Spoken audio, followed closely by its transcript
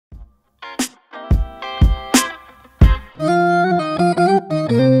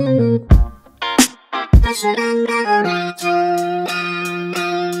Hop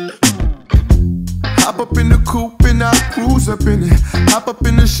up in the coupe and I cruise up in it. Hop up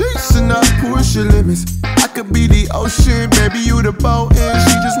in the sheets and I push your limits. I could be the ocean, baby, you the boat, and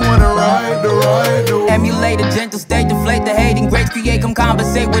she just wanna ride the ride. Emulate a gentle state, deflate the hating. Grace create, come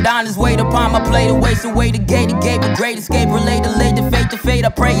conversate with honest weight upon my plate. Waste away the gate, a great escape. Relate, late to fate. I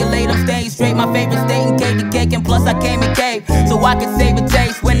pray you late, I'm staying straight. My favorite state and cake to cake, and plus I came in cave so I can save a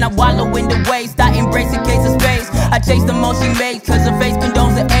taste. When I wallow in the waste, I embrace a case of space. I chase the motion makes, cause her face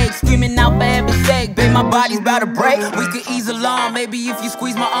condones the ache. Screaming out for heaven's sake, babe, my body's about to break. We could ease along, maybe if you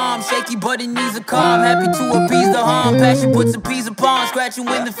squeeze my arm. Shaky but it needs a calm, happy to appease the harm. Passion puts a piece upon, scratching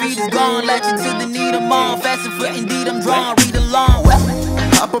when the feet is gone. Latching to the need I'm on, faster foot indeed I'm drawn. Read along.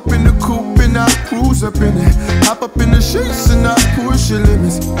 Hop up in the coupe and I cruise up in it. Hop up in the sheets and I push your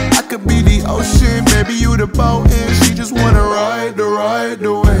limits. I could be the ocean, baby, you the boat, and she just wanna ride the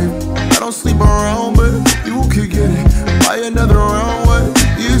wave. I don't sleep around, but you could get it. Buy another round, what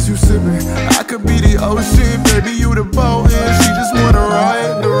is you sipping? I could be the ocean, baby, you the boat, and she just wanna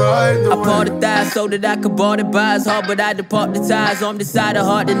ride the wave. I bought the thighs so that I could bar the buys hard, but I depart the ties. On the side of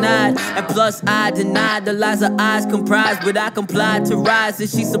heart denied, and plus I denied the lies her eyes comprise. But I complied to rise, and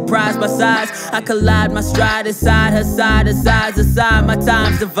she surprised by size. I collide my stride aside, her side, her size aside. My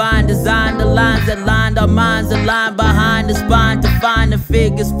time's divine, design the lines that lined our minds, aligned behind the spine to find the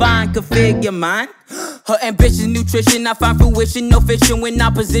figures fine, configure mine. Her ambition, nutrition, I find fruition, no fiction. When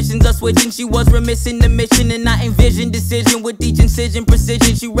our positions are switching, she was remissing the mission, and I envision decision with each incision,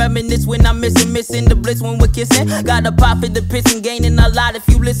 precision. She reminisce when I'm missing the bliss when we're kissing. Got a pop in the piston, gaining a lot if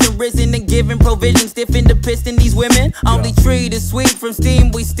you listen, risen and giving provision, stiffing the piston. These women only treat is sweet from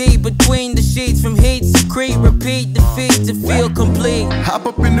steam. We steep between the sheets, from heat secrete, repeat defeat to feel complete. Hop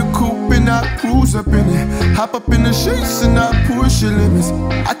up in the coupe and I cruise up in it. Hop up in the sheets and I push your limits.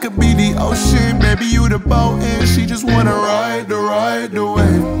 I could be the ocean, baby, you the boat, and she just wanna ride the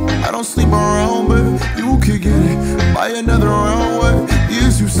wave. I don't sleep around, but you could get it. Buy another round, what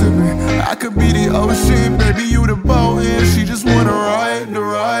is you sipping? I could be the ocean, baby, you the boat, and she just wanna ride the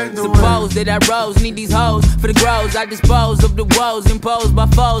wave. Suppose that I rose, need these hoes for the grows. I dispose of the woes imposed by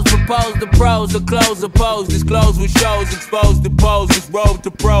foes. Propose the pros, the close oppose. Disclose with shows, expose the pose. This road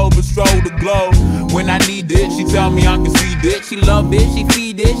to probe, but stroll the glow. When I need it, she tell me I can see it. She love it, she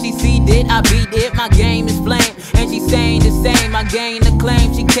feed it, she seed it, I beat it. My game is flame, and she saying the same. I gain the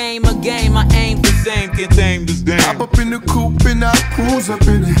claim, she came again. My aim the same, can't tame this damn. Hop up in the coupe and I cruise up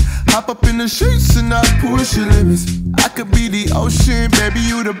in it. Hop up in the sheets and I push your limits. I could be the ocean, baby,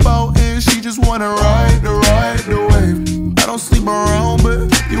 you the boat, and she just wanna ride the wave. I don't sleep around, but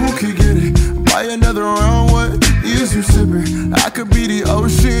you could get it. Buy another round, what is you sipping? I could be the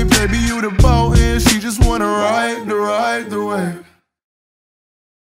ocean, baby, you the